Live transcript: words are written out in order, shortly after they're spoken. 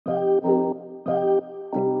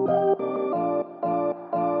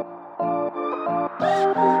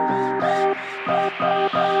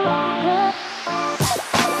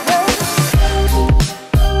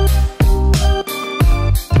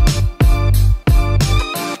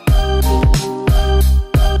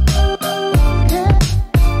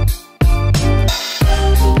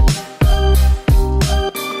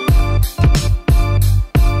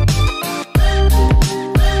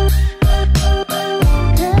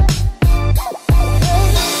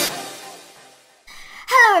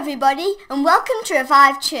everybody, and welcome to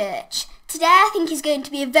Revive Church. Today I think is going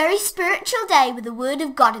to be a very spiritual day with the Word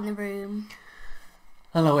of God in the room.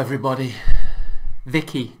 Hello everybody.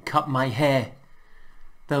 Vicky cut my hair.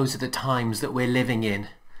 Those are the times that we're living in.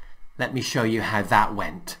 Let me show you how that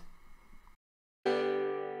went.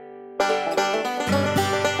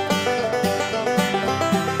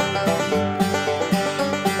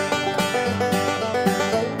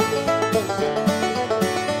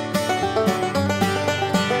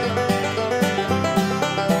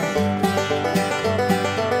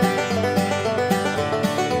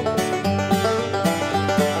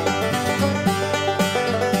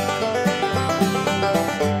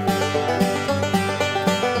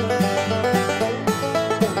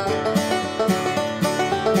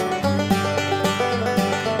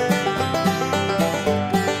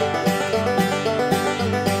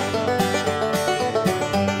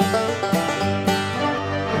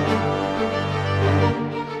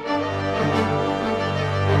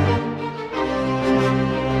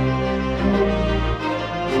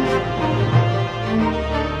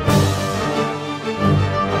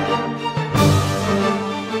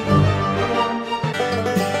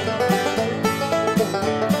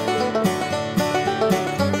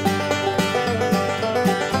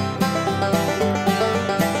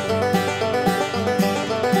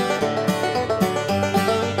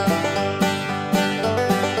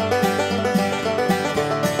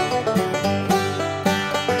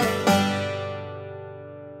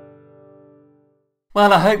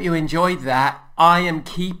 Well, I hope you enjoyed that. I am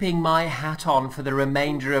keeping my hat on for the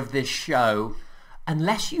remainder of this show.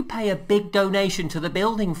 Unless you pay a big donation to the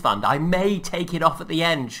building fund, I may take it off at the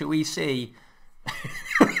end. Shall we see?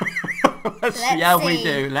 Let's see how we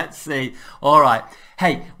do. Let's see. All right.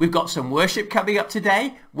 Hey, we've got some worship coming up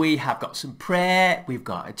today. We have got some prayer. We've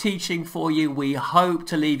got a teaching for you. We hope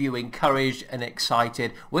to leave you encouraged and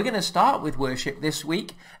excited. We're going to start with worship this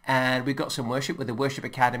week, and we've got some worship with the Worship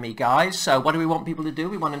Academy guys. So what do we want people to do?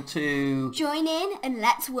 We want them to join in and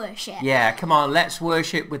let's worship. Yeah, come on, let's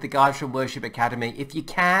worship with the guys from Worship Academy. If you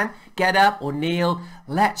can, get up or kneel.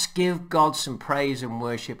 Let's give God some praise and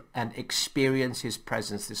worship and experience his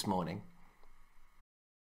presence this morning.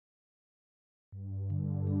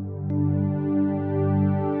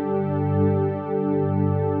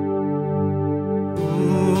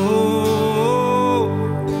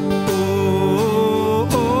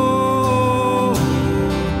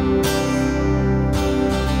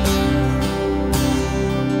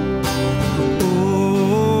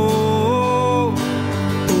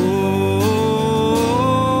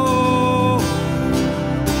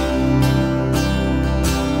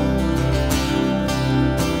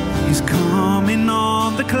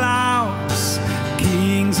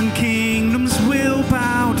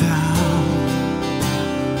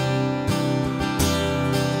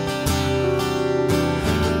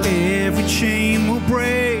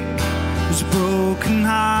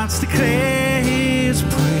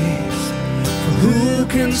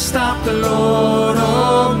 Stop the Lord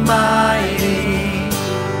Almighty.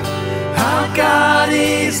 Our God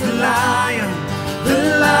is the Lion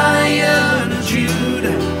of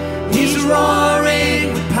Judah. He's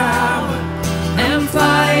roaring with power and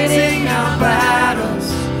fighting our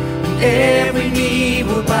battles, and every knee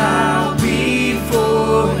will bow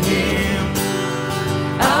before him.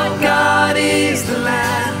 Our God is the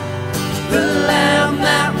Lamb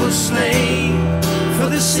that was slain for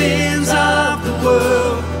the sins of the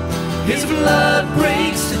world. His blood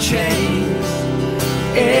breaks the chains.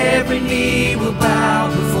 Every knee will bow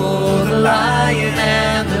before the Lion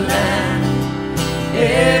and the Lamb.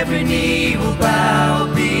 Every knee will bow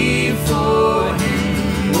before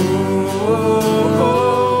him. Oh,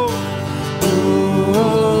 oh, oh,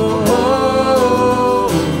 oh,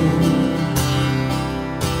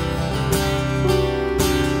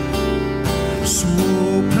 oh. So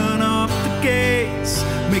open up the gates,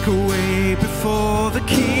 make a way before the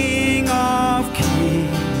King of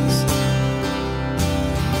Kings.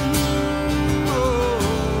 Oh,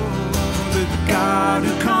 the God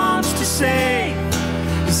who comes to save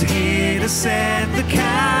is here to set the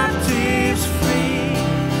captives free.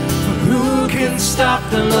 For who can stop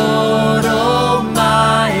the Lord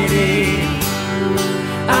Almighty?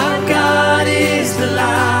 Our God is the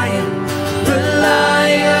Lion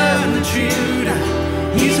of Judah.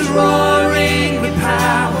 He's roaring with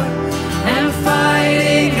power and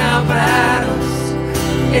fighting our battles.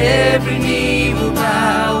 Every knee will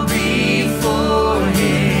bow before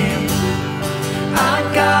him. Our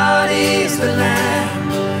God is the Lamb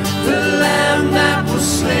that was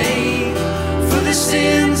slain for the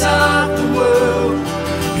sins of the world.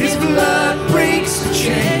 His blood breaks the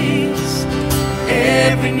chains.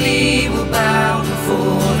 Every knee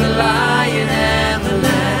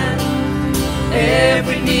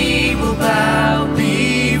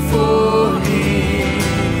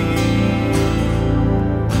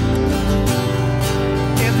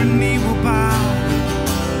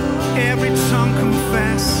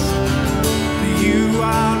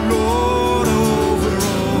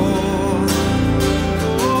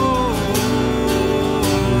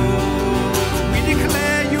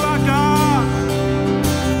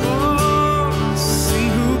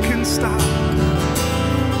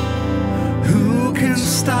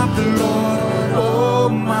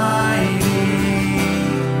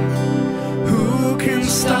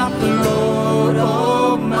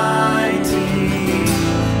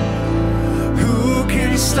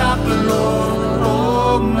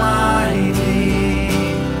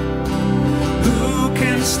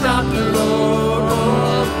stop the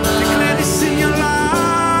Lord? Declare this in your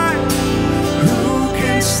life. Who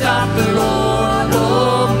can stop the Lord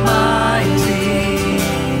Almighty?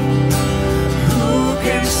 Who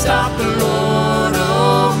can stop the Lord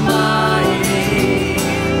Almighty?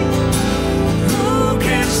 Who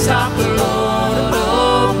can stop the Lord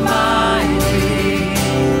Almighty?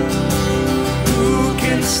 Who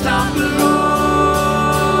can stop the Lord?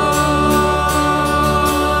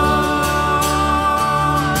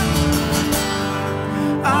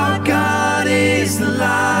 Our God is the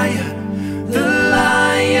Lion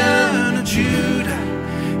of Judah.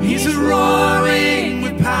 He's roaring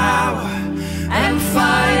with power and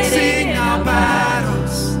fighting our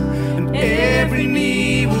battles, and every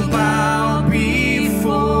knee will bow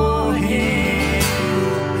before him.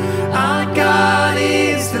 Our God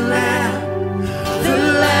is the Lamb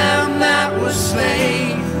that was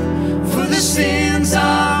slain for the sins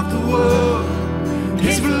of the world.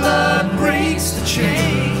 His blood breaks the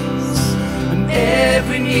chains, and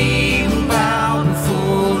every knee will bow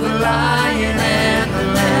before the Lion and the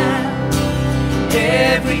Lamb.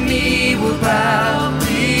 Every knee will bow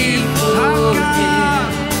before him.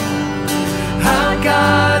 Our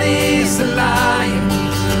God is the Lion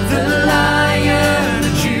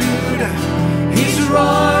of Judah. He's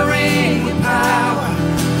roaring with power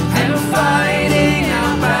and fighting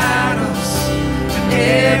our battles, and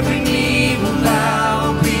every knee will bow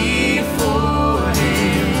before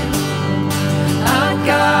him. Our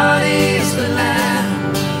God is the Lamb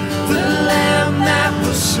that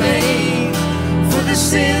was slain for the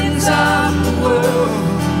sins of the world.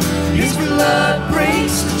 His blood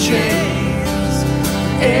breaks the chains.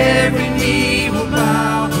 Every knee will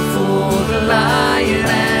bow before the Lion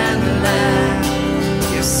and the Lamb.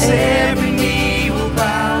 Yes, every knee will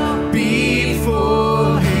bow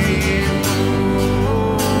before him.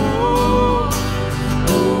 Oh, oh, oh,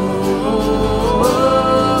 oh.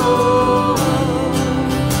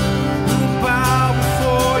 We'll bow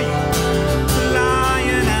before you, the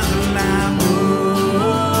Lion and the Lamb. Oh,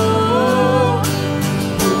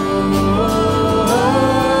 oh, oh.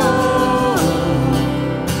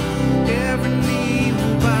 Every knee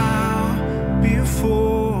will bow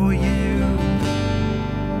before you.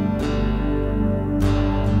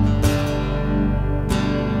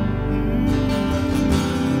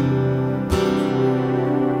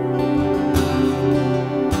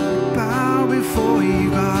 Bow before you,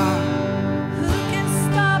 God. Who can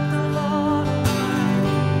stop the Lord?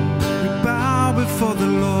 We bow before the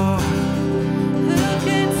Lord, Who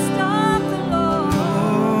can stop the Lord?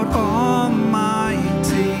 Lord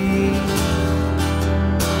Almighty.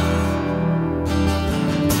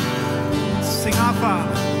 Sing our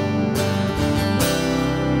Father.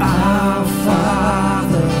 Our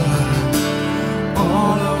Father,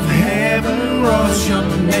 all of heaven roars your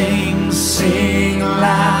name. Sing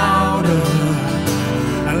louder.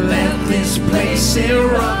 Let this place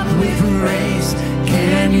erupt with praise.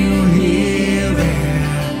 Can you hear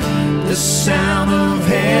it? The sound of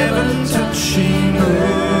heaven touching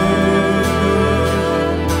earth.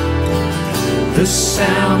 The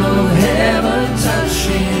sound of heaven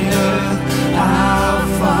touching earth. Our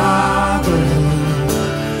Father,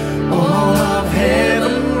 all of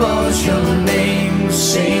heaven roars your name.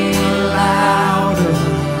 Sing louder.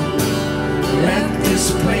 Let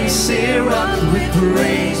this place erupt with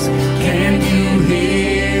praise. Can you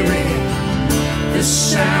hear it? The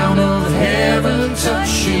sound of heaven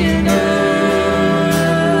touching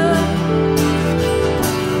earth.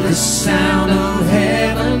 The sound of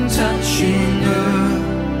heaven touching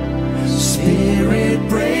earth. Spirit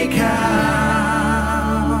break out.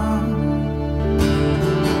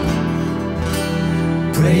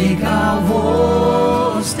 Break our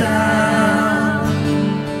walls down.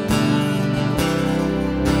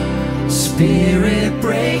 Spirit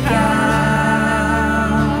break out.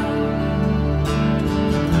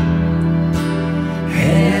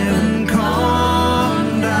 Heaven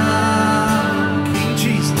come down. King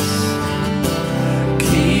Jesus,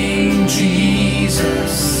 King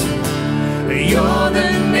Jesus, you're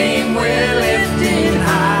the name we're lifting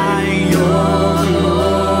high. Your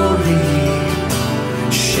glory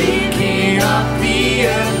shaking up the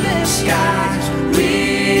earth and skies.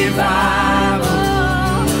 Revival,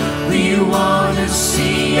 we want to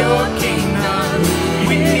see your kingdom.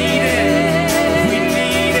 We need it, we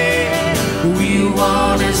need it. We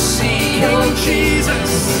want to see your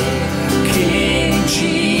Jesus, King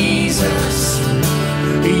Jesus.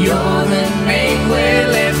 You're the name we're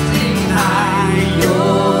lifting high.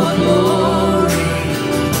 Your glory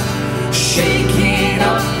shaking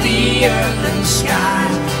up the earth and sky.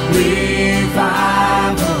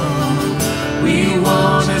 Revival, we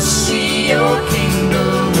want to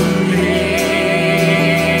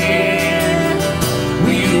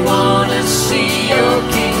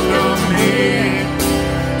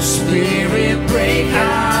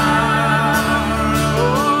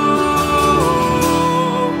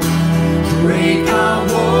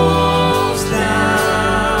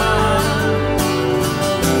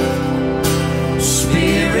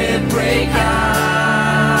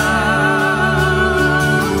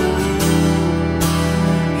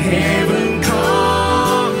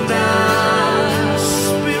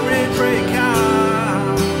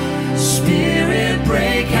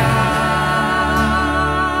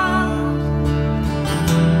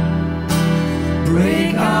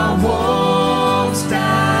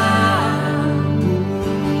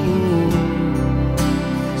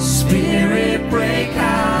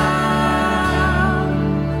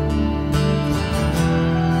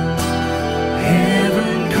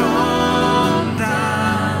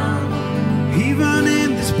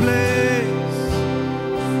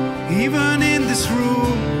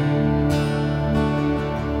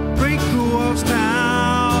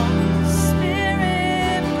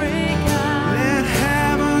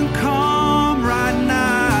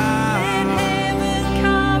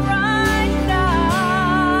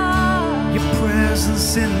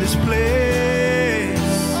this place.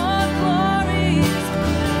 All glory is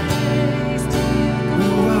praised to you. We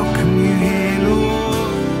welcome you here,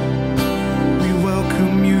 Lord. We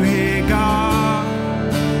welcome you here, God.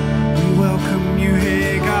 We welcome you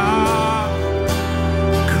here, God.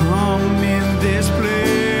 Come in this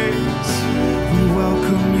place. We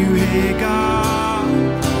welcome you here, God.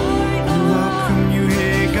 We welcome you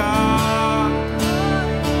here, God.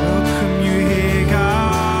 Welcome you here,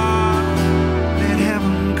 God. Let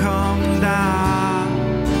heaven come down.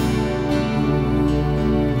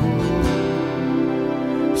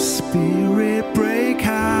 Spirit, break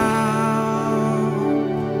out.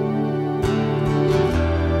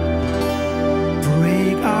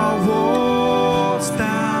 Break our walls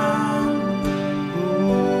down.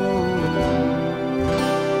 Oh.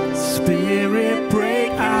 Spirit,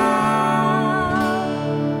 break out.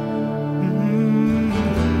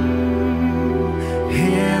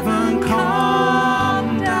 Heaven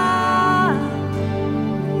come down.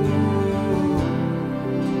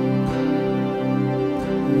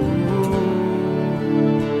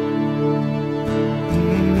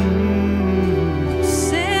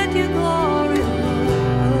 Send your glory,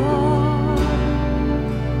 Lord.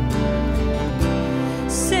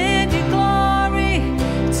 Send your glory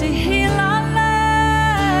to heal our land.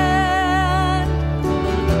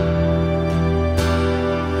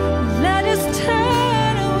 Let us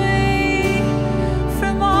turn away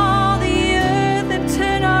from all the earth and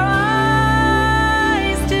turn our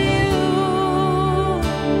eyes to you.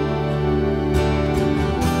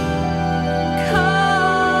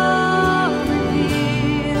 Come and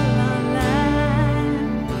heal our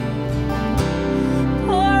land.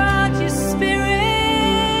 Pour out your spirit.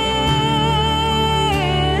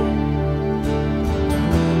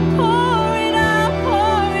 Pour it out,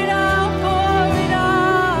 pour it out, pour it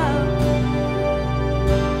out.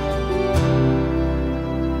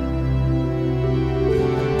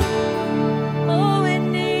 Oh, we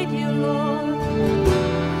need you, Lord.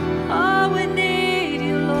 Oh, we need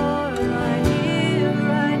you, Lord, right here,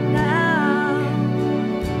 right now.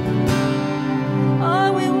 Oh,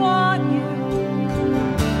 we want you.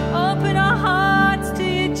 Open our hearts to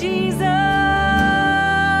you, Jesus.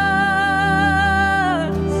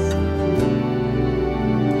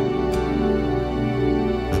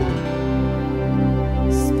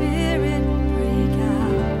 Spirit, break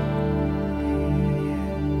out.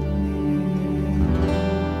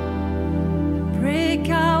 Break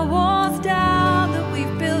our walls down that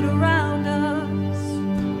we've built around us.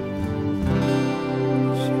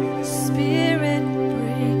 Spirit,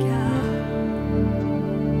 break out.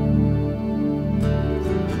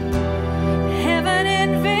 Heaven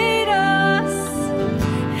invade us.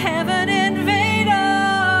 Heaven invade us.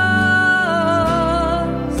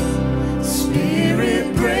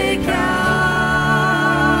 Spirit, break out.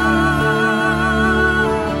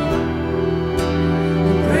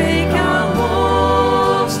 Break our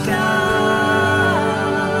walls down.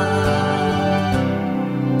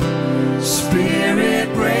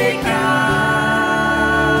 Spirit, break out.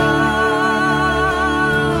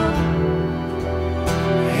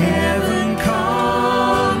 Heaven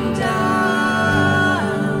come down.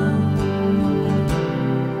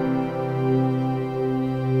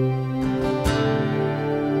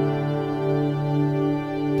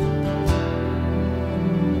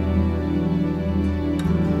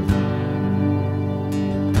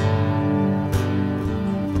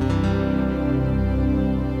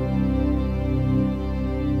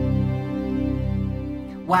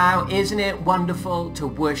 Wow, isn't it wonderful to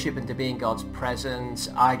worship and to be in God's presence?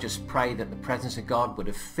 I just pray that the presence of God would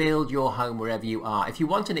have filled your home wherever you are. If you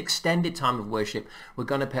want an extended time of worship, we're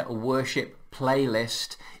going to put a worship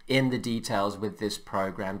playlist in the details with this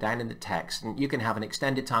program down in the text, and you can have an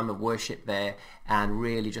extended time of worship there and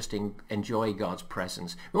really just enjoy God's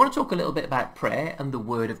presence. We want to talk a little bit about prayer and the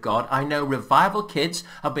Word of God. I know Revival Kids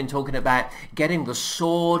have been talking about getting the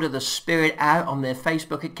sword of the Spirit out on their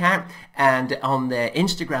Facebook account and on their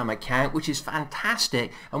Instagram account, which is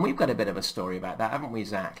fantastic. And we've got a bit of a story about that, haven't we,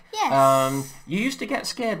 Zach? Yes. You used to get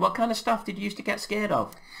scared. What kind of stuff did you used to get scared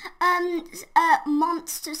of?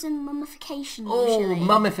 Monsters and mummification Oh, usually.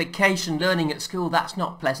 mummification, learning at school, that's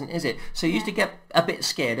not pleasant, is it? So you used to get a bit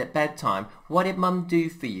scared at bedtime. What did Mum do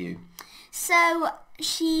for you? So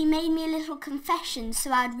she made me a little confession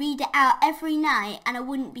so I'd read it out every night and I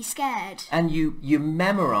wouldn't be scared. And you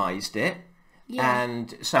memorised it. Yeah.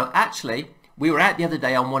 And so actually, we were out the other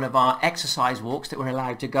day on one of our exercise walks that we're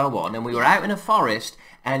allowed to go on, and we were out in a forest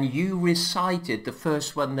and you recited the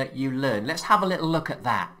first one that you learned. Let's have a little look at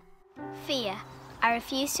that. Fear. I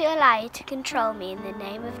refuse to allow you to control me in the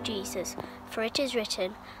name of Jesus, for it is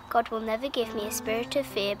written, God will never give me a spirit of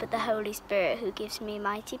fear, but the Holy Spirit who gives me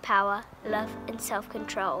mighty power, love and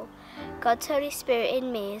self-control. God's Holy Spirit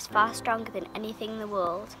in me is far stronger than anything in the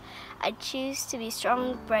world. I choose to be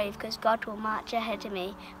strong and brave because God will march ahead of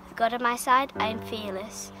me. With God on my side, I am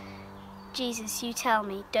fearless. Jesus, you tell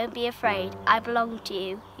me, don't be afraid. I belong to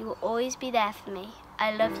you. You will always be there for me.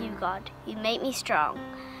 I love you, God. You make me strong.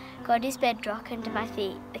 God is bedrock under my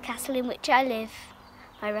feet, the castle in which I live,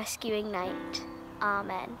 my rescuing knight.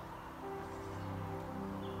 Amen.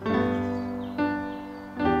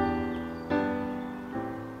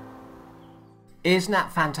 Isn't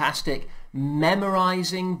that fantastic?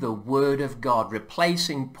 Memorizing the Word of God,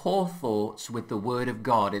 replacing poor thoughts with the Word of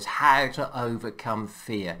God is how to overcome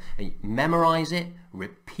fear. And you memorize it,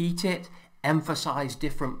 repeat it, emphasize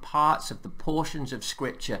different parts of the portions of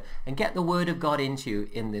Scripture, and get the Word of God into you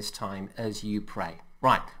in this time as you pray.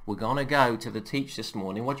 Right, we're going to go to the teach this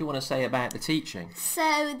morning. What do you want to say about the teaching?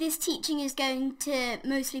 So this teaching is going to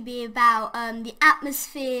mostly be about the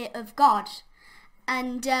atmosphere of God.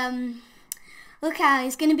 And look how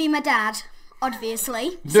he's going to be my dad,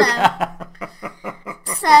 obviously.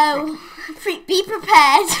 So be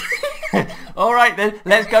prepared. All right then,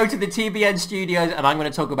 let's go to the TBN studios and I'm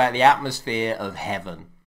going to talk about the atmosphere of heaven.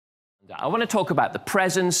 I want to talk about the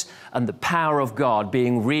presence and the power of God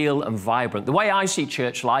being real and vibrant. The way I see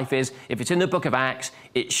church life is, if it's in the book of Acts,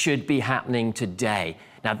 it should be happening today.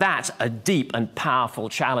 Now that's a deep and powerful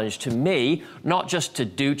challenge to me, not just to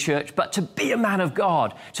do church, but to be a man of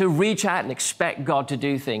God, to reach out and expect God to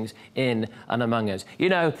do things in and among us. You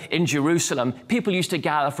know, in Jerusalem, people used to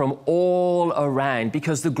gather from all around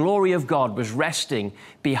because the glory of God was resting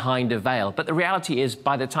behind a veil. But the reality is,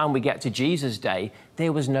 by the time we get to Jesus' day,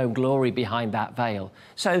 there was no glory behind that veil.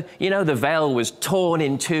 So, you know, the veil was torn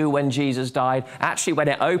in two when Jesus died. Actually, when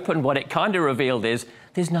it opened, what it kind of revealed is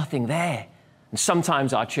there's nothing there. And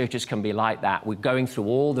sometimes our churches can be like that. We're going through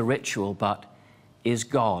all the ritual, but is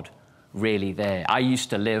God really there? I used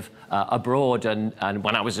to live abroad, and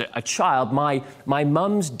when I was a child, my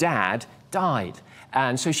mum's dad died.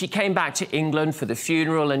 And so she came back to England for the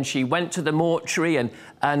funeral, and she went to the mortuary,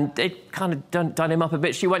 and they'd kind of done him up a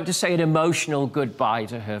bit. She went to say an emotional goodbye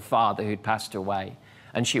to her father who'd passed away.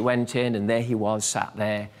 And she went in, and there he was, sat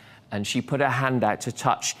there. And she put her hand out to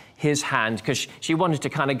touch his hand because she wanted to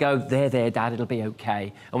kind of go, there, Dad, it'll be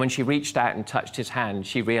okay. And when she reached out and touched his hand,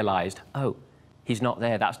 she realized, oh, he's not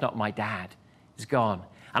there. That's not my dad. He's gone.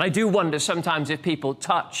 And I do wonder sometimes if people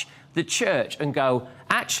touch the church and go,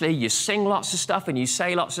 actually, you sing lots of stuff and you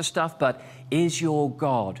say lots of stuff, but is your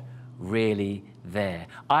God really there?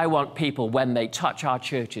 I want people, when they touch our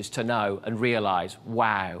churches, to know and realize,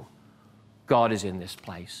 wow, God is in this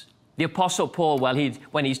place. The Apostle Paul,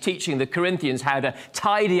 when he's teaching the Corinthians how to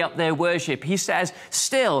tidy up their worship, he says,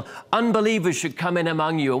 still, unbelievers should come in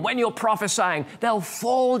among you. And when you're prophesying, they'll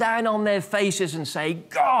fall down on their faces and say,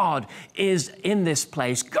 God is in this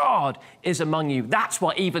place. God is among you. That's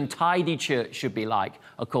what even tidy church should be like,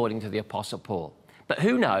 according to the Apostle Paul. But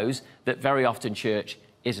who knows that very often church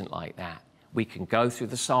isn't like that. We can go through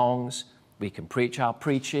the songs, we can preach our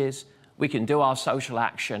preaches, we can do our social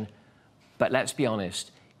action, but let's be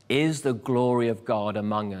honest, is the glory of God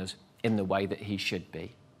among us in the way that he should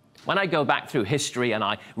be? When I go back through history and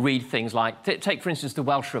I read things like, take for instance the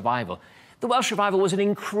Welsh Revival. The Welsh Revival was an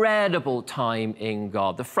incredible time in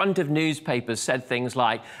God. The front of newspapers said things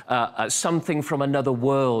like, something from another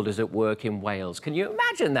world is at work in Wales. Can you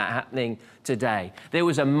imagine that happening today? There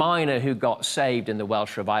was a miner who got saved in the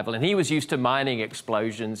Welsh Revival, and he was used to mining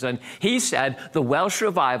explosions. And he said the Welsh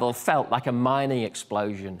Revival felt like a mining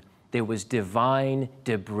explosion. There was divine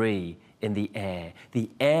debris in the air. The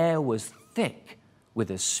air was thick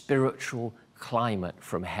with a spiritual climate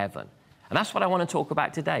from heaven. And that's what I want to talk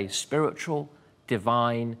about today, spiritual,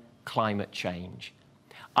 divine climate change.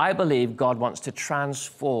 I believe God wants to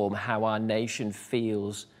transform how our nation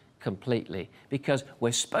feels completely, because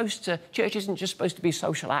we're supposed to, church isn't just supposed to be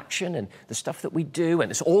social action and the stuff that we do, and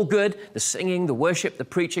it's all good, the singing, the worship, the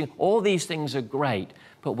preaching, all these things are great,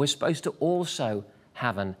 but we're supposed to also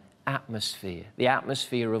have an atmosphere, the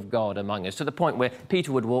atmosphere of God among us, to the point where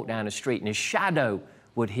Peter would walk down a street and his shadow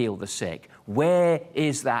would heal the sick. Where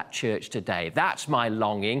is that church today? That's my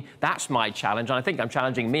longing. That's my challenge. And I think I'm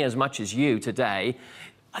challenging me as much as you today.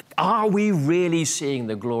 Are we really seeing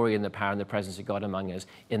the glory and the power and the presence of God among us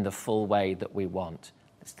in the full way that we want?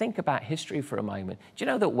 Let's think about history for a moment. Do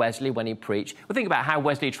you know that Wesley, when he preached, well, think about how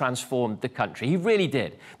Wesley transformed the country. He really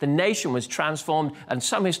did. The nation was transformed, and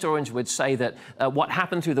some historians would say that what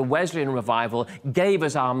happened through the Wesleyan revival gave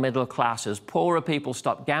us our middle classes. Poorer people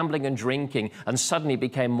stopped gambling and drinking and suddenly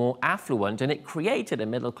became more affluent, and it created a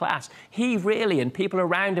middle class. He really, and people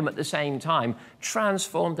around him at the same time,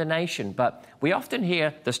 transformed the nation. But we often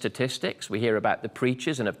hear the statistics, we hear about the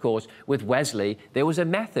preachers, and of course, with Wesley, there was a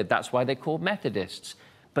method. That's why they're called Methodists.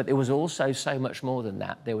 But there was also so much more than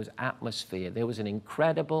that. There was atmosphere. There was an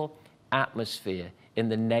incredible atmosphere in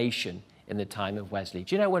the nation in the time of Wesley.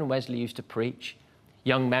 Do you know when Wesley used to preach?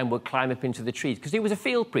 Young men would climb up into the trees, because he was a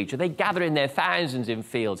field preacher. They'd gather in their thousands in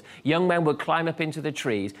fields. Young men would climb up into the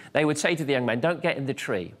trees. They would say to the young men, don't get in the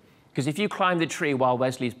tree, because if you climb the tree while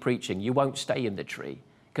Wesley's preaching, you won't stay in the tree,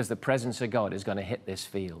 because the presence of God is going to hit this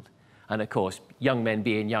field. And of course, young men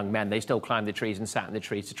being young men, they still climbed the trees and sat in the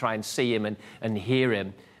trees to try and see him and hear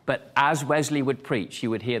him. But as Wesley would preach, you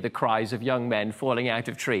would hear the cries of young men falling out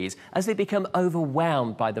of trees as they become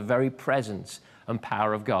overwhelmed by the very presence and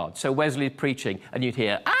power of God. So Wesley's preaching, and you'd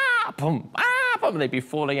hear, ah, boom, and they'd be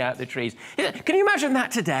falling out the trees. Can you imagine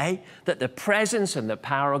that today? That the presence and the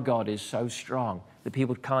power of God is so strong that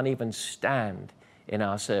people can't even stand in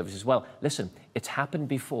our services. Well, listen, it's happened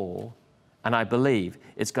before, and I believe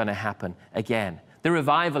it's going to happen again. The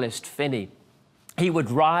revivalist Finney, he would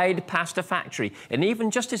ride past a factory, and even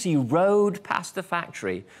just as he rode past the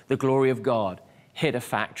factory, the glory of God hit a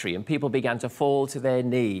factory, and people began to fall to their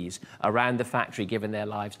knees around the factory, giving their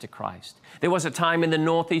lives to Christ. There was a time in the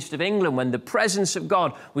northeast of England when the presence of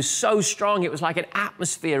God was so strong, it was like an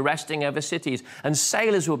atmosphere resting over cities, and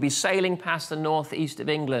sailors would be sailing past the northeast of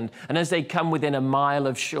England, and as they come within a mile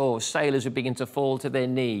of shore, sailors would begin to fall to their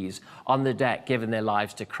knees on the deck, giving their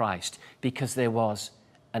lives to Christ, because there was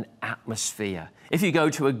an atmosphere. If you go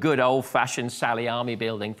to a good old-fashioned Sally Army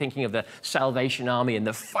building, thinking of the Salvation Army and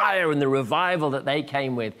the fire and the revival that they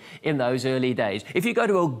came with in those early days, if you go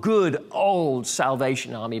to a good old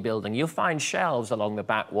Salvation Army building, you'll find shelves along the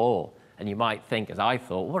back wall. And you might think, as I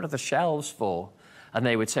thought, what are the shelves for? And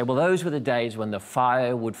they would say, well, those were the days when the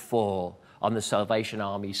fire would fall on the Salvation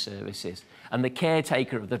Army services. And the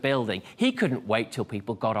caretaker of the building, he couldn't wait till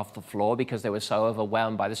people got off the floor because they were so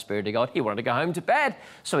overwhelmed by the Spirit of God. He wanted to go home to bed.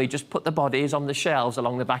 So he just put the bodies on the shelves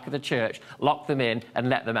along the back of the church, locked them in, and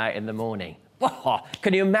let them out in the morning. Whoa,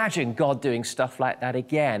 can you imagine God doing stuff like that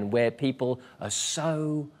again, where people are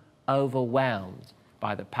so overwhelmed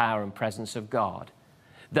by the power and presence of God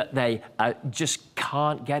that they just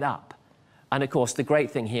can't get up? And of course, the great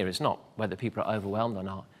thing here is not whether people are overwhelmed or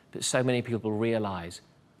not, but so many people realize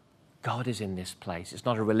God is in this place. It's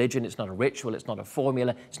not a religion, it's not a ritual, it's not a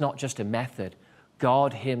formula, it's not just a method.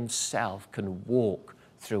 God himself can walk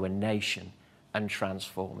through a nation and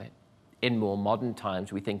transform it. In more modern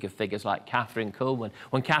times, we think of figures like Catherine Kuhlman.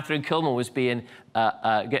 When Catherine Kuhlman was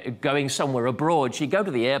going somewhere abroad, she'd go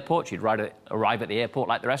to the airport, she'd arrive at the airport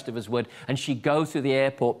like the rest of us would, and she'd go through the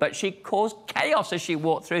airport, but she caused chaos as she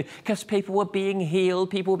walked through, because people were being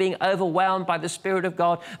healed, people were being overwhelmed by the Spirit of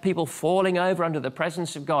God, people falling over under the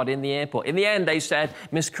presence of God in the airport. In the end, they said,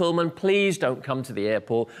 Miss Kuhlman, please don't come to the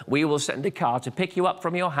airport. We will send a car to pick you up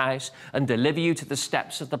from your house and deliver you to the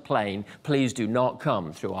steps of the plane. Please do not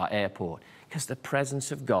come through our airport. Because the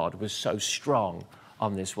presence of God was so strong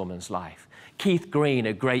on this woman's life. Keith Green,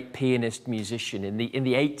 a great pianist musician in the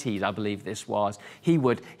 80s, I believe this was, he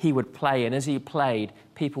would play, and as he played,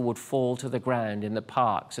 people would fall to the ground in the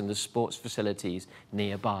parks and the sports facilities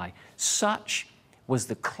nearby. Such was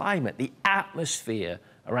the climate, the atmosphere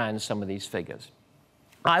around some of these figures.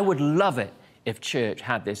 I would love it if church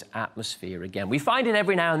had this atmosphere again. We find it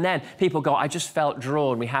every now and then. People go, I just felt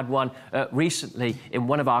drawn. We had one recently in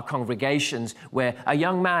one of our congregations where a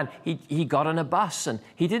young man, he got on a bus and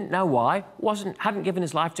he didn't know why, hadn't given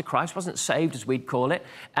his life to Christ, wasn't saved as we'd call it,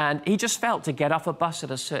 and he just felt to get off a bus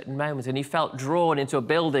at a certain moment, and he felt drawn into a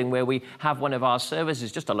building where we have one of our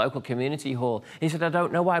services, just a local community hall. He said, I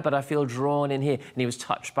don't know why, but I feel drawn in here, and he was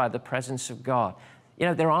touched by the presence of God. You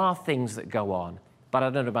know, there are things that go on. But I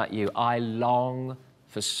don't know about you, I long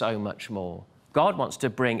for so much more. God wants to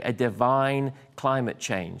bring a divine climate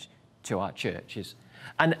change to our churches.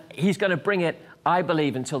 And he's going to bring it, I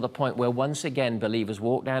believe, until the point where once again believers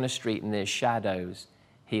walk down a street and their shadows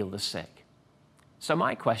heal the sick. So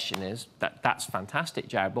my question is, that's fantastic,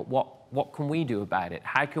 Jarrod, but what can we do about it?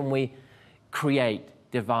 How can we create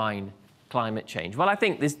divine climate change? Well, I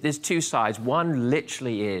think there's two sides. One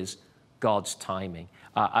literally is God's timing.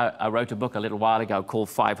 I wrote a book a little while ago called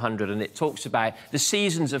 500, and it talks about the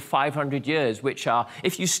seasons of 500 years, which are,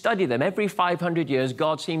 if you study them, every 500 years,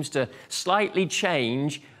 God seems to slightly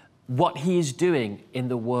change what he is doing in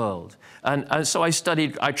the world. And so I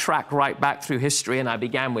tracked right back through history, and I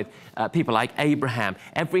began with people like Abraham.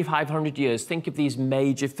 Every 500 years, think of these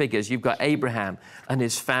major figures. You've got Abraham and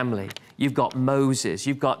his family. You've got Moses.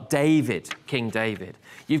 You've got David, King David.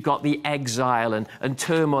 You've got the exile and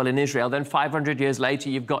turmoil in Israel. Then 500 years later,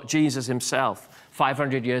 you've got Jesus himself.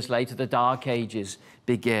 500 years later, the Dark Ages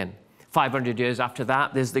begin. 500 years after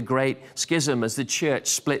that, there's the Great Schism as the church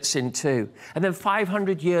splits in two. And then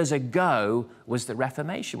 500 years ago was the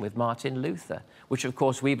Reformation with Martin Luther, which of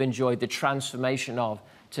course we've enjoyed the transformation of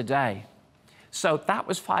today. So that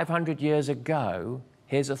was 500 years ago.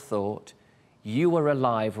 Here's a thought. You are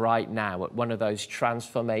alive right now at one of those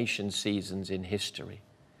transformation seasons in history.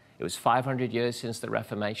 It was 500 years since the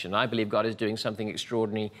Reformation. I believe God is doing something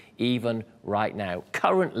extraordinary even right now.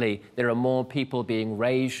 Currently, there are more people being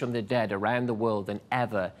raised from the dead around the world than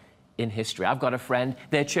ever in history. I've got a friend,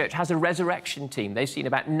 their church has a resurrection team. They've seen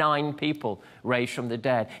about 9 people raised from the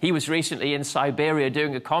dead. He was recently in Siberia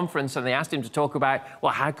doing a conference, and they asked him to talk about,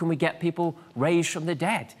 well, how can we get people raised from the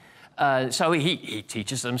dead? So he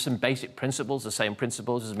teaches them some basic principles, the same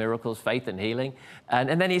principles as miracles, faith and healing.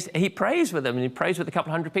 And then he prays with them, and he prays with a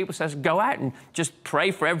couple hundred people, says, go out and just pray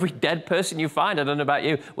for every dead person you find. I don't know about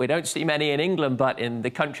you. We don't see many in England, but in the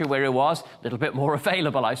country where it was, a little bit more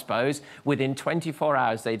available, I suppose. Within 24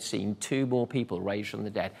 hours, they'd seen 2 more people raised from the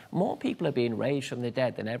dead. More people are being raised from the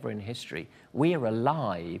dead than ever in history. We are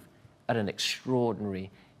alive at an extraordinary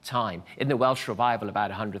time. In the Welsh revival, about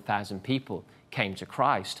 100,000 people came to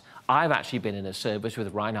Christ. I've actually been in a service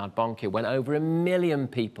with Reinhard Bonnke when over 1 million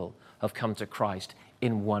people have come to Christ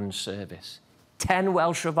in one service. 10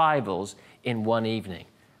 Welsh revivals in one evening.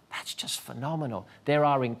 That's just phenomenal. There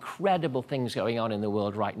are incredible things going on in the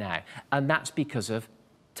world right now, and that's because of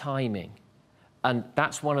timing. And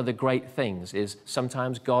that's one of the great things, is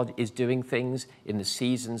sometimes God is doing things in the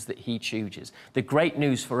seasons that he chooses. The great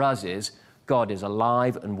news for us is God is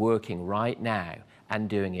alive and working right now and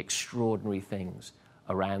doing extraordinary things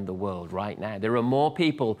around the world right now. There are more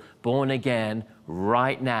people born again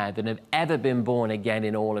right now than have ever been born again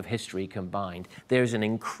in all of history combined. There's an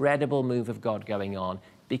incredible move of God going on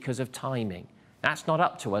because of timing. That's not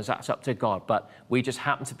up to us, that's up to God, but we just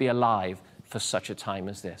happen to be alive for such a time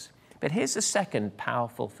as this. But here's the second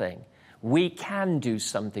powerful thing. We can do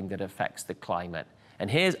something that affects the climate. And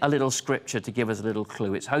here's a little scripture to give us a little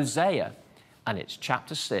clue. It's Hosea, and it's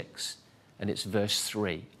chapter 6, and it's verse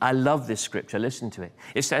 3. I love this scripture. Listen to it.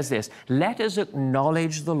 It says this, let us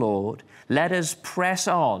acknowledge the Lord. Let us press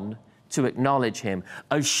on to acknowledge him.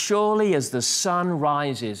 As surely as the sun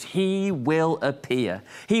rises, he will appear.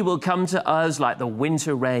 He will come to us like the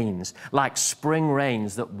winter rains, like spring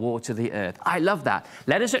rains that water the earth. I love that.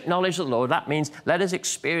 Let us acknowledge the Lord. That means let us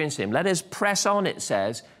experience him. Let us press on, it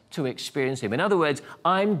says, to experience him. In other words,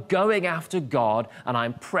 I'm going after God and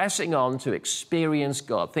I'm pressing on to experience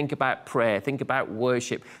God. Think about prayer, think about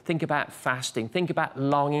worship, think about fasting, think about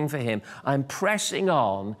longing for him. I'm pressing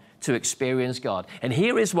on to experience God. And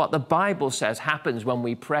here is what the Bible says happens when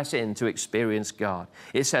we press in to experience God.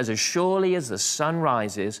 It says, as surely as the sun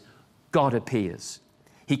rises, God appears.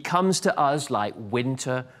 He comes to us like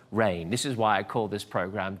winter rain. This is why I call this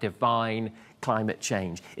program Divine Climate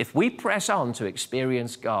Change. If we press on to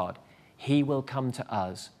experience God, he will come to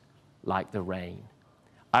us like the rain.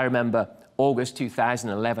 I remember August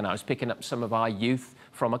 2011, I was picking up some of our youth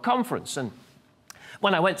from a conference, and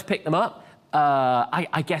when I went to pick them up,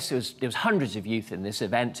 I guess there was hundreds of youth in this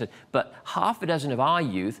event, but half a dozen of our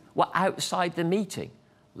youth were outside the meeting,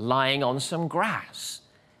 lying on some grass.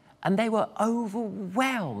 And they were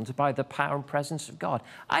overwhelmed by the power and presence of God.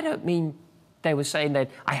 I don't mean they were saying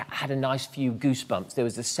that I had a nice few goosebumps. There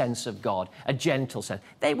was a sense of God, a gentle sense.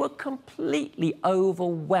 They were completely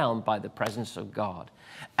overwhelmed by the presence of God.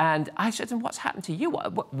 And I said to them, what's happened to you?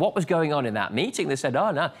 What was going on in that meeting? They said,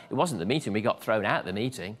 oh, no, it wasn't the meeting. We got thrown out of the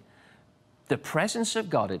meeting. The presence of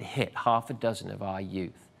God had hit half a dozen of our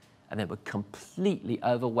youth, and they were completely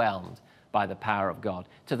overwhelmed by the power of God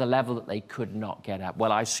to the level that they could not get out.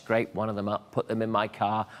 Well, I scraped one of them up, put them in my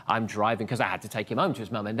car. I'm driving because I had to take him home to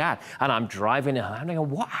his mum and dad. And I'm driving and I'm going,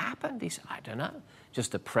 what happened? He said, I don't know.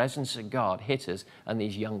 Just the presence of God hit us, and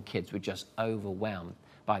these young kids were just overwhelmed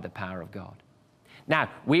by the power of God. Now,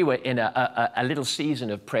 we were in a little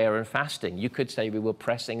season of prayer and fasting. You could say we were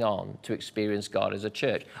pressing on to experience God as a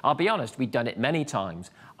church. I'll be honest, we'd done it many times.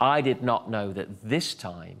 I did not know that this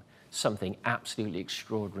time something absolutely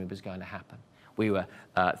extraordinary was going to happen. We were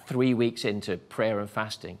 3 weeks into prayer and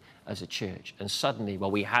fasting as a church, and suddenly,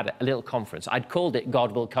 well, we had a little conference. I'd called it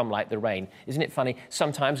God Will Come Like the Rain. Isn't it funny?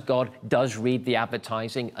 Sometimes God does read the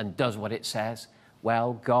advertising and does what it says.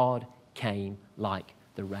 Well, God came like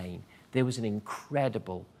the rain. There was an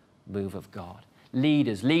incredible move of God.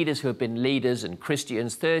 Leaders who have been leaders and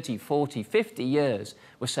Christians 30, 40, 50 years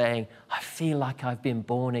were saying, I feel like I've been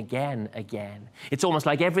born again. It's almost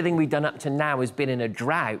like everything we've done up to now has been in a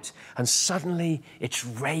drought, and suddenly it's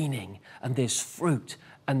raining and there's fruit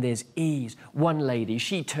and there's ease. One lady,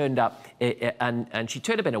 she turned up and she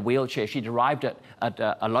turned up in a wheelchair. She'd arrived at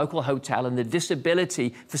a local hotel and the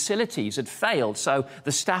disability facilities had failed. So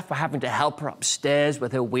the staff were having to help her upstairs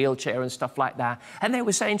with her wheelchair and stuff like that. And they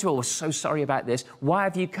were saying to her, we're so sorry about this. Why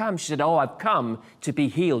have you come? She said, oh, I've come to be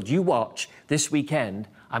healed. You watch, this weekend,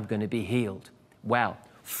 I'm going to be healed. Well,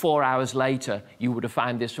 4 hours later, you would have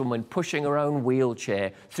found this woman pushing her own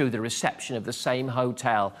wheelchair through the reception of the same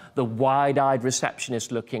hotel, the wide-eyed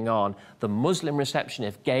receptionist looking on. The Muslim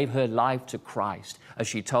receptionist gave her life to Christ as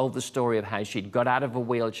she told the story of how she'd got out of a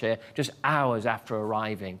wheelchair just hours after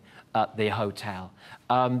arriving at the hotel.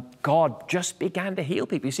 God just began to heal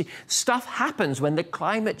people. You see, stuff happens when the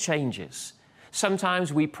climate changes.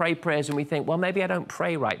 Sometimes we pray prayers and we think, well, maybe I don't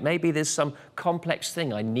pray right. Maybe there's some complex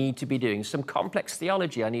thing I need to be doing, some complex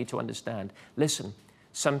theology I need to understand. Listen,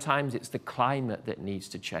 sometimes it's the climate that needs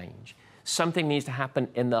to change. Something needs to happen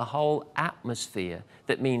in the whole atmosphere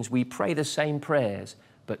that means we pray the same prayers,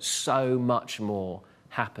 but so much more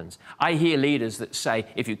happens. I hear leaders that say,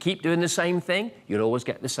 if you keep doing the same thing, you'll always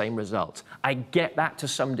get the same results. I get that to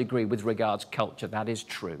some degree with regards to culture. That is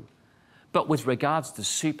true. But with regards to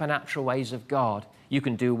supernatural ways of God, you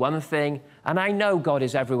can do one thing, and I know God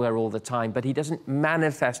is everywhere all the time, but he doesn't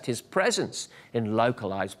manifest his presence in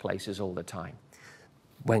localized places all the time.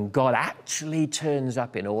 When God actually turns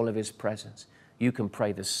up in all of his presence, you can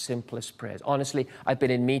pray the simplest prayers. Honestly, I've been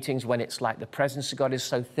in meetings when it's like the presence of God is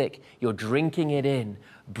so thick, you're drinking it in,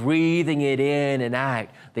 breathing it in and out.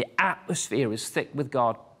 The atmosphere is thick with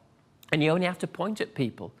God, and you only have to point at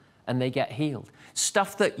people and they get healed.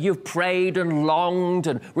 Stuff that you've prayed and longed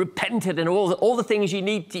and repented and all the things you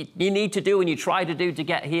need to do and you try to do to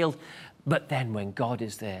get healed. But then when God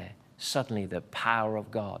is there, suddenly the power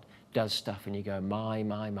of God does stuff and you go, my.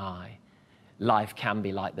 Life can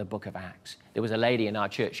be like the book of Acts. There was a lady in our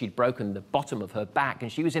church, she'd broken the bottom of her back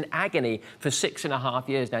and she was in agony for 6.5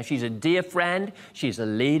 years. Now, she's a dear friend, she's a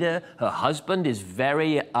leader, her husband is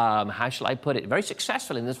very, how shall I put it, very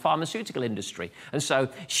successful in the pharmaceutical industry. And so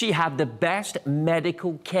she had the best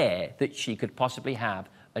medical care that she could possibly have,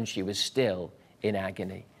 and she was still in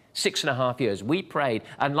agony. 6.5 years, we prayed,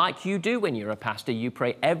 and like you do when you're a pastor, you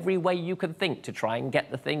pray every way you can think to try and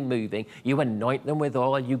get the thing moving. You anoint them with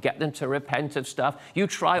oil, you get them to repent of stuff, you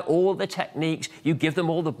try all the techniques, you give them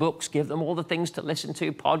all the books, give them all the things to listen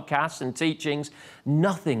to, podcasts and teachings.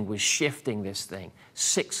 Nothing was shifting this thing.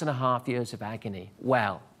 6.5 years of agony.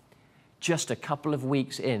 Well, just a couple of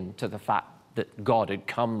weeks into the fact that God had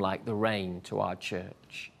come like the rain to our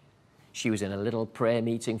church, she was in a little prayer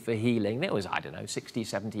meeting for healing. There was, 60,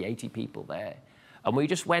 70, 80 people there. And we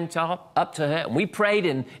just went up to her and we prayed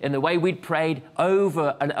in the way we'd prayed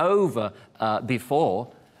over and over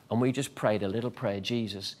before. And we just prayed a little prayer,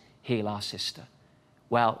 Jesus, heal our sister.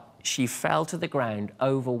 Well, she fell to the ground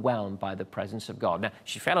overwhelmed by the presence of God. Now,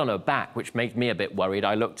 she fell on her back, which made me a bit worried.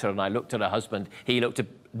 I looked at her and I looked at her husband. He looked a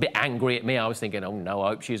bit angry at me. I was thinking, oh no, I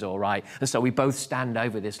hope she's all right. And so we both stand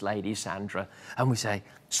over this lady, Sandra, and we say,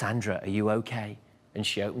 Sandra, are you okay? And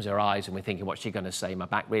she opens her eyes and we're thinking, what's she going to say? My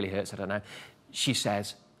back really hurts, I don't know. She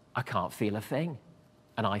says, I can't feel a thing.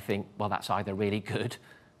 And I think, well, that's either really good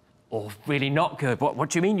or really not good. What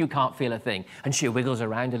do you mean you can't feel a thing? And she wiggles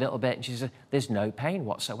around a little bit and she says, there's no pain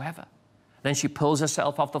whatsoever. Then she pulls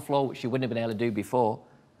herself off the floor, which she wouldn't have been able to do before,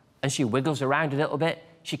 and she wiggles around a little bit.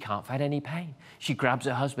 She can't find any pain. She grabs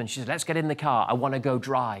her husband. She says, let's get in the car. I want to go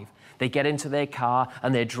drive. They get into their car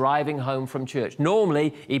and they're driving home from church.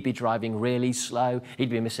 Normally, he'd be driving really slow.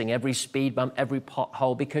 He'd be missing every speed bump, every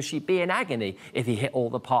pothole, because she'd be in agony if he hit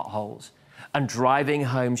all the potholes. And driving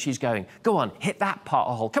home, she's going, go on, hit that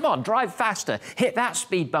pothole. Come on, drive faster. Hit that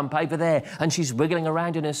speed bump over there. And she's wiggling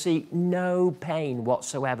around in her seat. No pain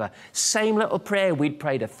whatsoever. Same little prayer we'd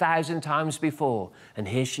prayed 1,000 times before. And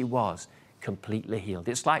here she was, completely healed.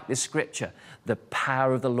 It's like this scripture. The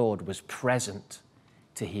power of the Lord was present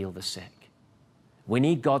to heal the sick. We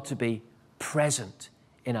need God to be present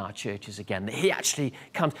in our churches again, that he actually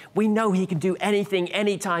comes. We know he can do anything,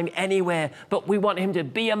 anytime, anywhere, but we want him to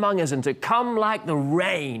be among us and to come like the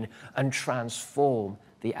rain and transform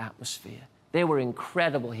the atmosphere. There were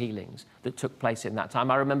incredible healings that took place in that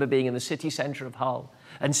time. I remember being in the city centre of Hull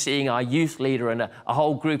and seeing our youth leader and a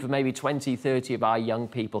whole group of maybe 20, 30 of our young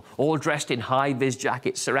people, all dressed in high-vis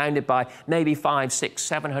jackets, surrounded by maybe 500, 600,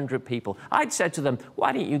 700 people. I'd said to them,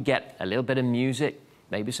 why don't you get a little bit of music,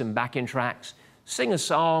 maybe some backing tracks, Sing a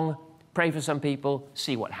song, pray for some people,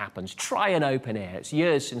 see what happens. Try an open air. It's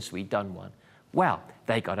years since we'd done one. Well,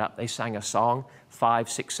 they got up, they sang a song. 500,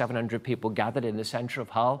 600, 700 people gathered in the centre of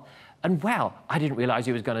Hull. And well, I didn't realise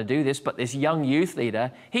he was going to do this, but this young youth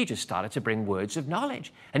leader, he just started to bring words of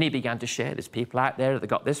knowledge. And he began to share, there's people out there that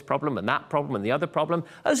got this problem and that problem and the other problem.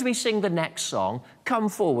 As we sing the next song, come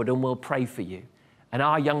forward and we'll pray for you. And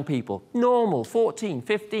our young people, normal 14,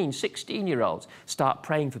 15, 16-year-olds, start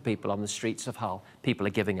praying for people on the streets of Hull. People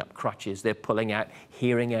are giving up crutches. They're pulling out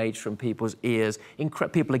hearing aids from people's ears.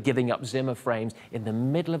 People are giving up Zimmer frames in the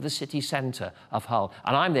middle of the city centre of Hull.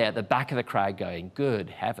 And I'm there at the back of the crowd going, good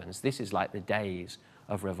heavens, this is like the days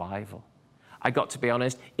of revival. I got to be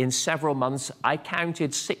honest, in several months, I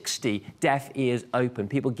counted 60 deaf ears open,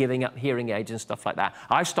 people giving up hearing aids and stuff like that.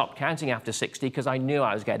 I stopped counting after 60 because I knew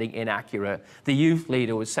I was getting inaccurate. The youth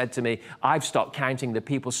leader said to me, I've stopped counting the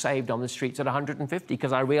people saved on the streets at 150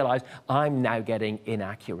 because I realised I'm now getting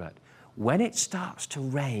inaccurate. When it starts to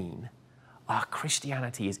rain, our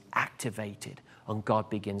Christianity is activated and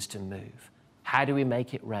God begins to move. How do we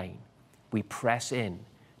make it rain? We press in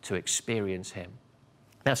to experience Him.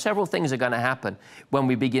 Now, several things are going to happen when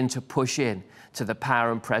we begin to push in to the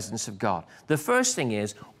power and presence of God. The first thing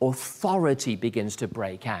is authority begins to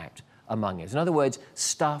break out among us. In other words,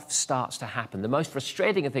 stuff starts to happen. The most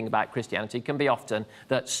frustrating thing about Christianity can be often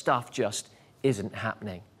that stuff just isn't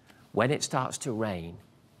happening. When it starts to rain,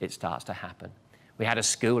 it starts to happen. We had a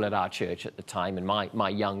school at our church at the time, and my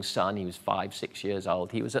young son, he was 5, 6 years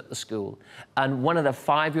old, he was at the school. And one of the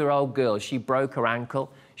 5-year-old girls, she broke her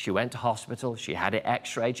ankle. She went to hospital. She had it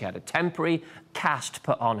x-rayed. She had a temporary cast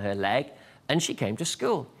put on her leg, and she came to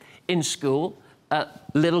school. In school, a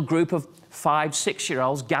little group of 5,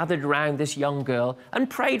 6-year-olds gathered around this young girl and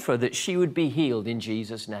prayed for her that she would be healed in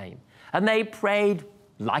Jesus' name. And they prayed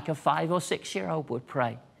like a 5 or 6-year-old would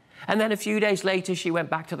pray. And then a few days later, she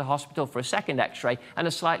went back to the hospital for a second x-ray and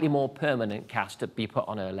a slightly more permanent cast to be put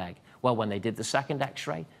on her leg. Well, when they did the second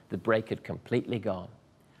x-ray, the break had completely gone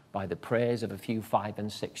by the prayers of a few 5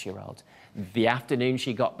 and 6-year-olds. The afternoon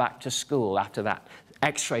she got back to school after that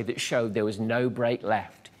x-ray that showed there was no break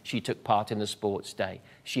left, she took part in the sports day.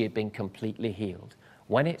 She had been completely healed.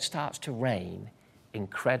 When it starts to rain,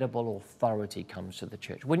 incredible authority comes to the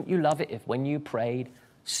church. Wouldn't you love it if when you prayed,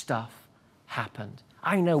 stuff happened?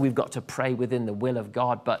 I know we've got to pray within the will of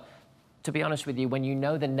God, but to be honest with you, when you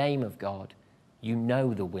know the name of God, you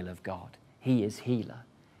know the will of God. He is healer.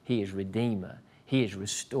 He is redeemer. He is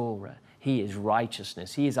restorer. He is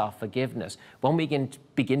righteousness. He is our forgiveness. When we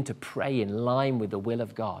begin to pray in line with the will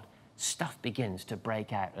of God, stuff begins to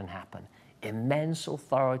break out and happen. Immense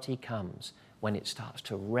authority comes when it starts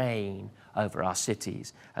to rain over our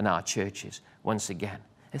cities and our churches once again.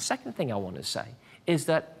 The second thing I want to say is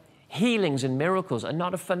that healings and miracles are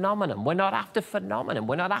not a phenomenon. We're not after phenomenon.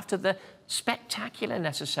 We're not after the spectacular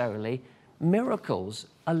necessarily. Miracles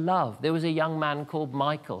are love. There was a young man called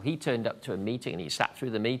Michael. He turned up to a meeting and he sat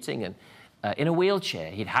through the meeting and in a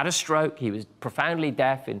wheelchair. He'd had a stroke. He was profoundly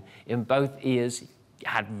deaf in both ears,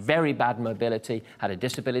 had very bad mobility, had a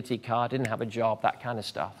disability card, didn't have a job, that kind of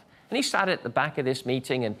stuff. And he sat at the back of this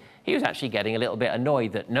meeting and he was actually getting a little bit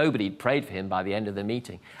annoyed that nobody had prayed for him by the end of the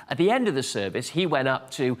meeting. At the end of the service, he went up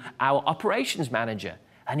to our operations manager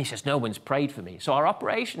and he says, no one's prayed for me. So our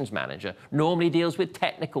operations manager normally deals with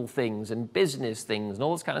technical things and business things and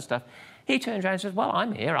all this kind of stuff. He turns around and says, well,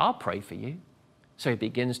 I'm here, I'll pray for you. So he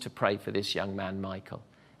begins to pray for this young man, Michael.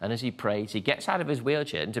 And as he prays, he gets out of his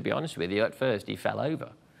wheelchair. And to be honest with you, at first he fell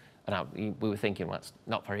over. And we were thinking, well, that's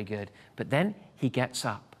not very good. But then he gets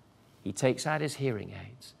up. He takes out his hearing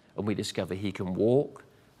aids, and we discover he can walk,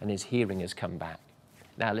 and his hearing has come back.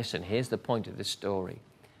 Now, listen, here's the point of this story.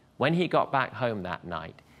 When he got back home that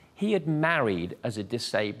night, he had married as a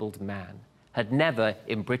disabled man, had never,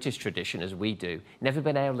 in British tradition as we do, never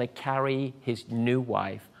been able to carry his new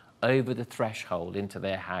wife over the threshold into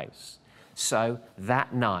their house. So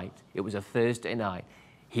that night, it was a Thursday night,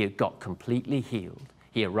 he had got completely healed.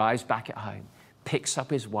 He arrives back at home, picks up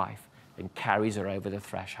his wife, and carries her over the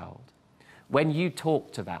threshold. When you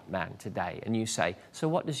talk to that man today and you say, so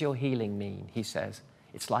what does your healing mean? He says,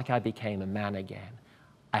 it's like I became a man again.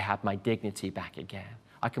 I had my dignity back again.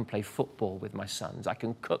 I can play football with my sons. I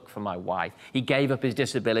can cook for my wife. He gave up his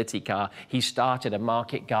disability car. He started a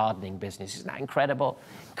market gardening business. Isn't that incredible?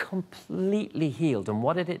 Completely healed. And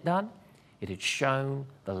what had it done? It had shown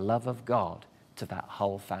the love of God to that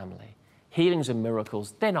whole family. Healings and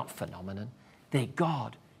miracles, they're not phenomenon. They're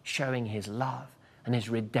God showing his love and his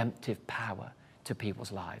redemptive power to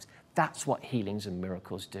people's lives. That's what healings and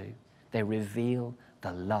miracles do. They reveal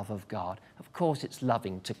the love of God. Of course, it's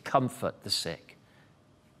loving to comfort the sick.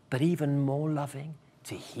 but even more loving,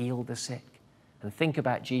 to heal the sick. And think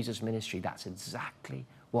about Jesus' ministry. That's exactly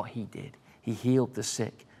what he did. He healed the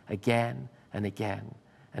sick again and again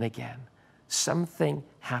and again. Something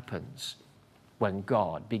happens when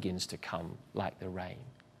God begins to come like the rain.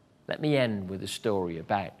 Let me end with a story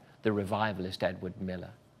about the revivalist Edward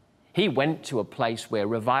Miller. He went to a place where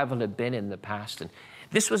revival had been in the past, and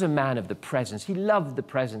this was a man of the presence. He loved the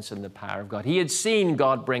presence and the power of God. He had seen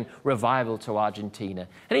God bring revival to Argentina.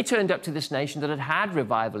 And he turned up to this nation that had had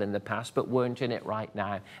revival in the past but weren't in it right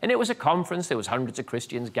now. And it was a conference. There was hundreds of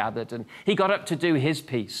Christians gathered. And he got up to do his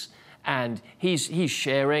piece. And he's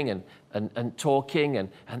sharing and talking.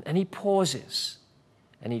 And he pauses.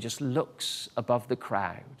 And he just looks above the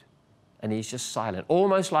crowd. And he's just silent.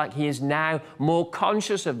 Almost like he is now more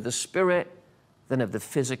conscious of the spirit than of the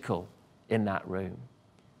physical in that room.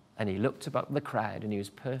 And he looked above the crowd and he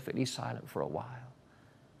was perfectly silent for a while.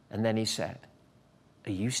 And then he said,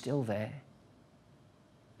 "Are you still there?"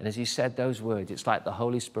 And as he said those words, it's like the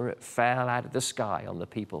Holy Spirit fell out of the sky on the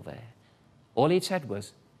people there. All he said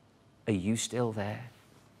was, "Are you still there?"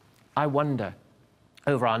 I wonder,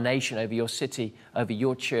 over our nation, over your city, over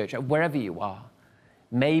your church, wherever you are,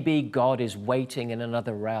 maybe God is waiting in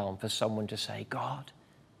another realm for someone to say, "God,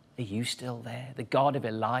 are you still there?" The God of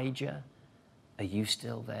Elijah, are you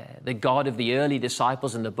still there? The God of the early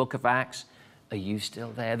disciples in the book of Acts, are you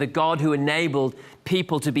still there? The God who enabled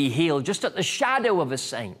people to be healed just at the shadow of a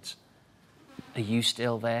saint, are you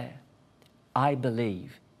still there? I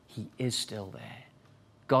believe he is still there.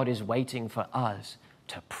 God is waiting for us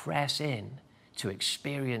to press in to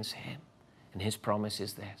experience him. And his promise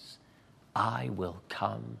is this: I will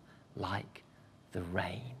come like the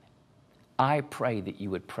rain. I pray that you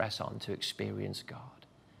would press on to experience God.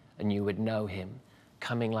 And you would know him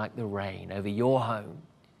coming like the rain over your home,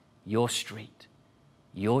 your street,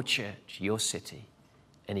 your church, your city,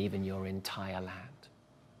 and even your entire land.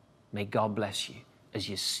 May God bless you as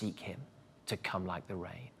you seek him to come like the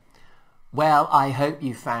rain. Well, I hope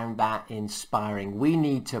you found that inspiring. We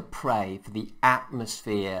need to pray for the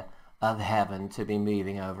atmosphere of heaven to be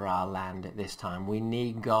moving over our land at this time. We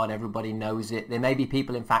need God. Everybody knows it. There may be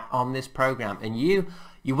people, in fact, on this program, and you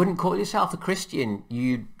wouldn't call yourself a Christian.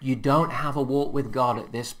 You don't have a walk with God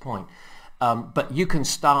at this point. But you can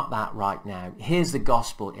start that right now. Here's the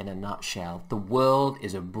gospel in a nutshell. The world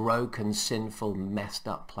is a broken, sinful, messed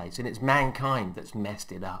up place, and it's mankind that's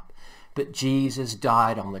messed it up. But Jesus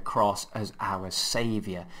died on the cross as our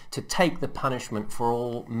Savior to take the punishment for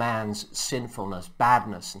all man's sinfulness,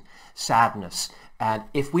 badness, and sadness. And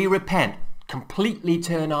if we repent, completely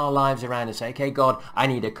turn our lives around and say, "Okay, God, I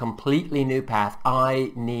need a completely new path.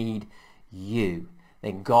 I need you,"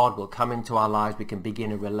 then God will come into our lives. We can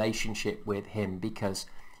begin a relationship with him because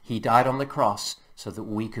he died on the cross so that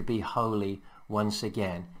we could be holy once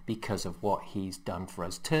again because of what he's done for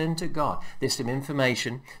us. Turn to God. There's some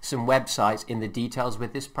information, some websites in the details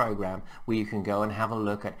with this program where you can go and have a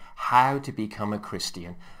look at how to become a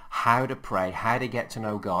Christian, how to pray, how to get to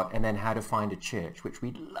know God, and then how to find a church, which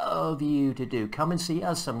we'd love you to do. Come and see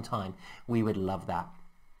us sometime. We would love that.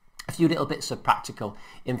 A few little bits of practical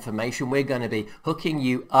information. We're going to be hooking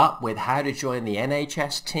you up with how to join the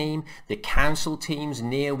NHS team, the council teams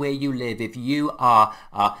near where you live. If you are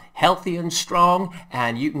healthy and strong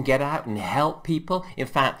and you can get out and help people, in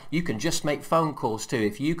fact, you can just make phone calls too.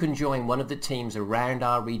 If you can join one of the teams around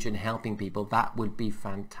our region helping people, that would be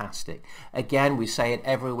fantastic. Again, we say it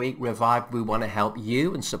every week, Revive, we want to help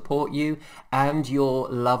you and support you and your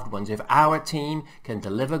loved ones. If our team can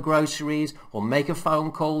deliver groceries or make a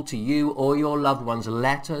phone call to you or your loved ones,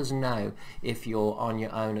 let us know if you're on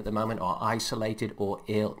your own at the moment or isolated or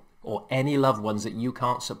ill or any loved ones that you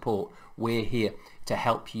can't support. We're here to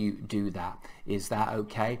help you do that. Is that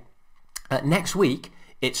okay? Next week,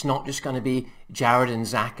 it's not just going to be Jarrod and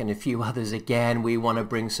Zach and a few others again. We want to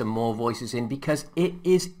bring some more voices in because it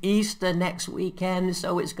is Easter next weekend,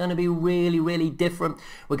 so it's going to be really, really different.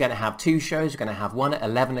 We're going to have two shows. We're going to have one at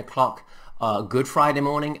 11 o'clock Good Friday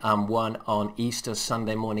morning and one on Easter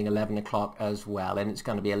Sunday morning, 11 o'clock as well. And it's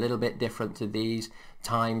going to be a little bit different to these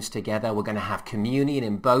times together. We're going to have communion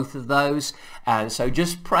in both of those. And so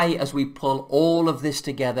just pray as we pull all of this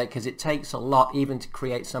together, because it takes a lot even to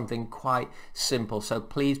create something quite simple. So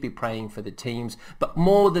please be praying for the teams. But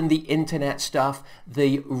more than the internet stuff,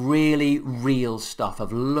 the really real stuff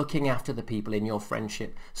of looking after the people in your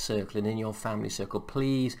friendship circle and in your family circle,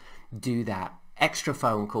 please do that. Extra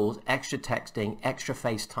phone calls, extra texting, extra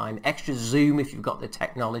FaceTime, extra Zoom if you've got the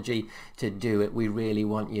technology to do it. We really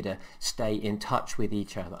want you to stay in touch with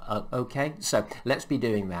each other. Okay, so let's be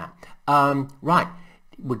doing that. Right,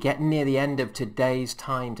 we're getting near the end of today's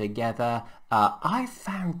time together. I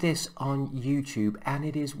found this on YouTube and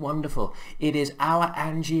it is wonderful. It is our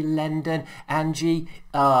Angie Lendon. Angie,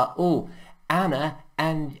 Anna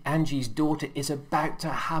and Angie's daughter is about to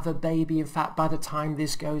have a baby. In fact, by the time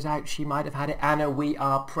this goes out, she might have had it. Anna, we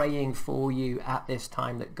are praying for you at this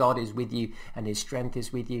time, that God is with you and his strength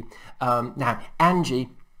is with you. Now, Angie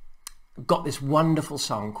got this wonderful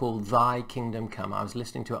song called Thy Kingdom Come. I was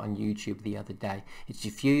listening to it on YouTube the other day. It's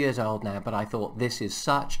a few years old now, but I thought this is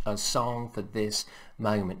such a song for this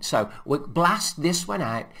moment. So we'll blast this one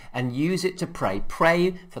out and use it to pray.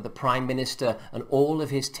 Pray for the Prime Minister and all of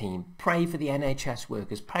his team. Pray for the NHS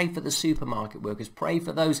workers. Pray for the supermarket workers. Pray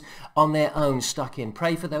for those on their own stuck in.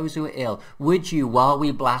 Pray for those who are ill. Would you, while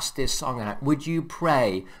we blast this song out, would you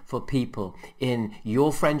pray for people in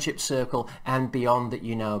your friendship circle and beyond that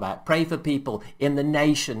you know about? Pray for people in the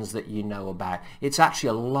nations that you know about. It's actually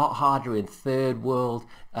a lot harder in third world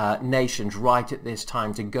nations right at this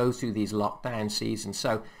time to go through these lockdown seasons.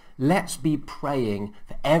 So let's be praying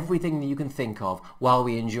for everything that you can think of while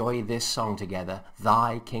we enjoy this song together,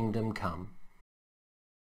 Thy Kingdom Come.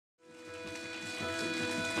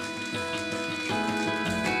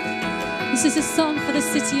 This is a song for the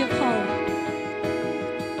city of Hull.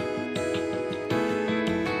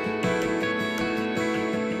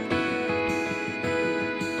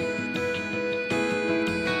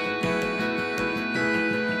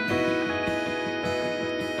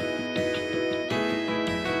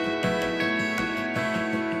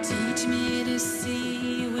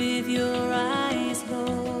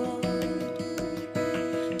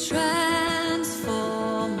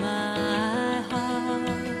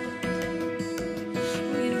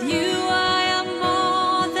 With you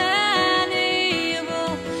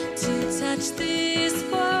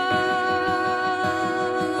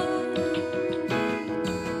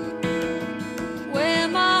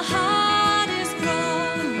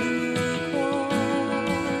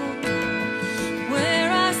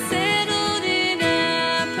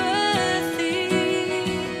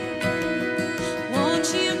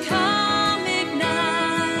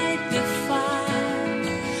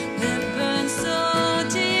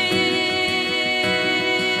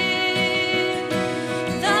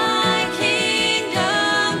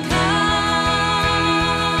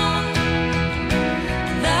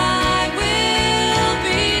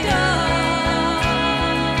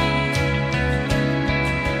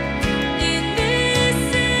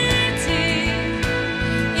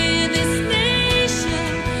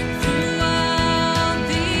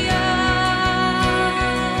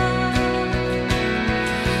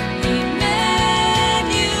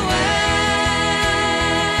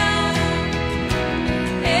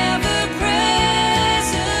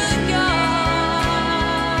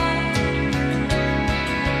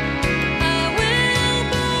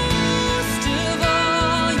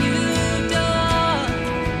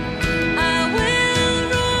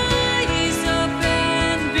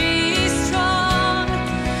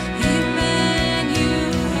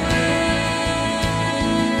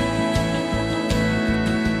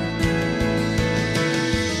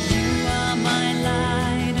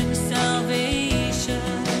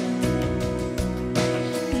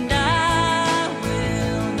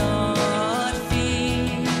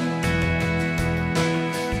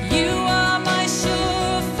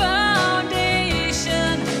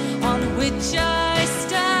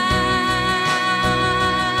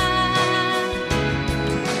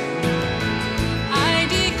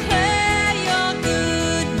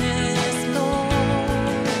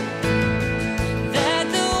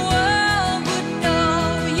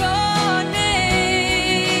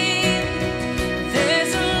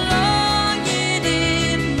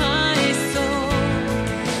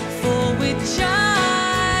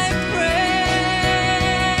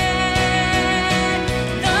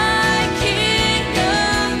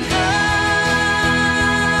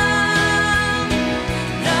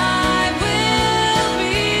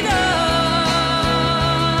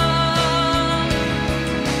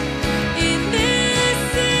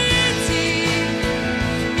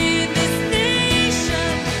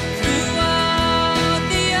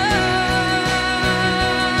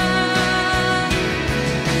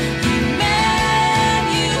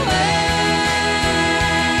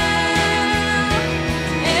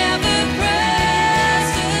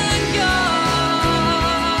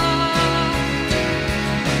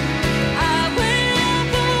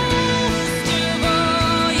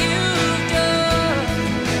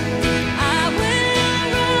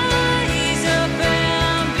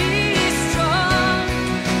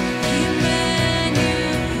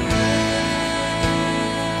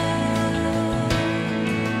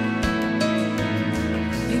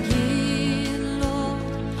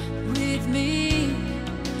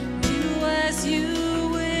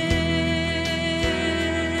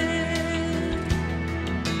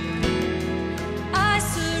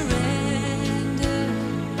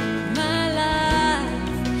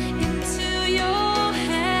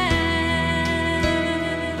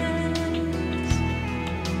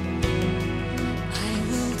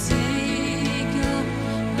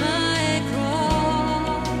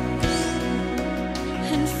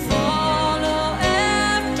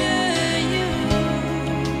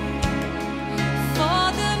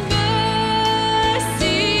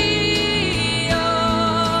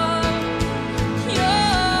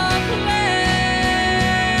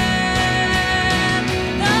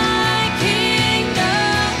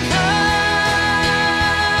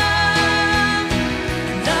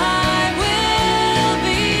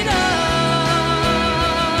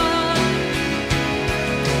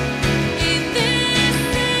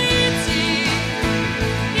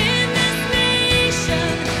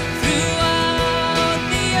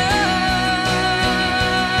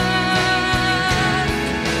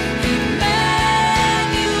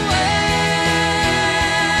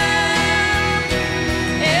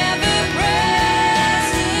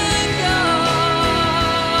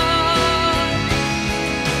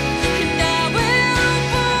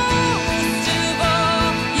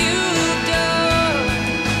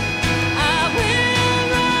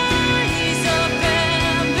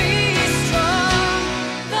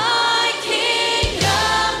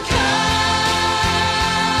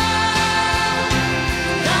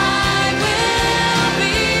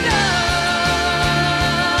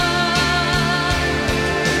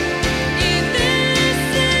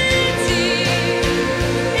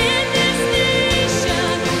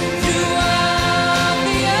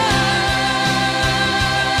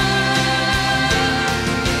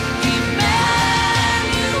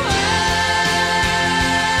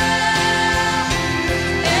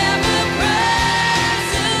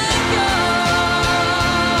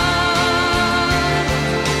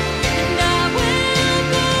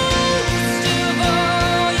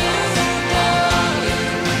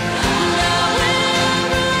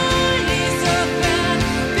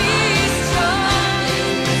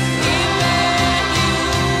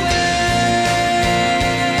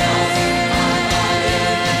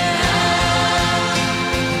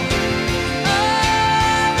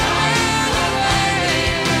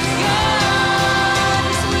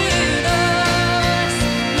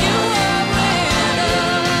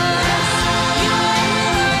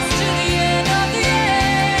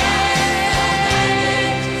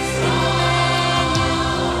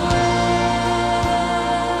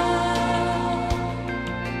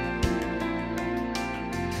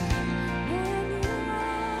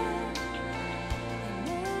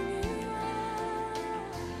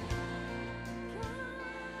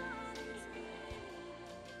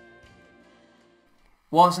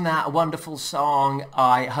Wasn't that a wonderful song?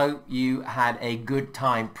 I hope you had a good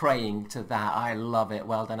time praying to that. I love it.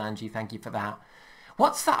 Well done, Angie. Thank you for that.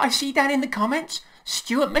 What's that I see down in the comments?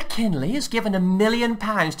 Stuart McKinley has given £1 million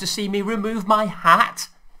to see me remove my hat.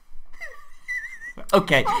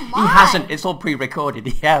 Okay, he hasn't. It's all pre-recorded.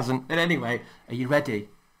 He hasn't. But anyway, are you ready?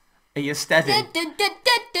 Are you steady?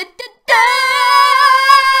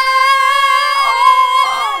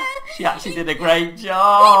 She actually did a great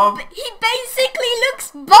job. He basically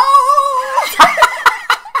looks bald.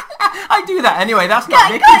 I do that anyway. That's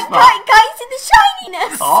not Vicky's fault. Guys, see the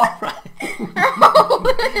shininess. All right.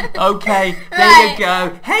 Okay, there you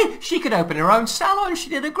go. Hey, she could open her own salon. She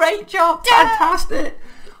did a great job. Fantastic.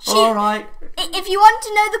 All right. If you want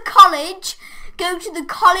to know the college, go to the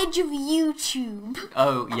College of YouTube.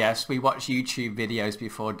 Oh, yes, we watch YouTube videos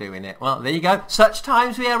before doing it. Well, there you go. Such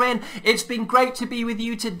times we are in. It's been great to be with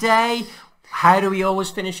you today. How do we always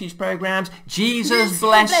finish these programs? Jesus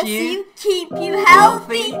bless you. Keep you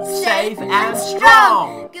healthy, safe and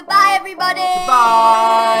strong. Goodbye, everybody.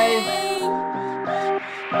 Bye.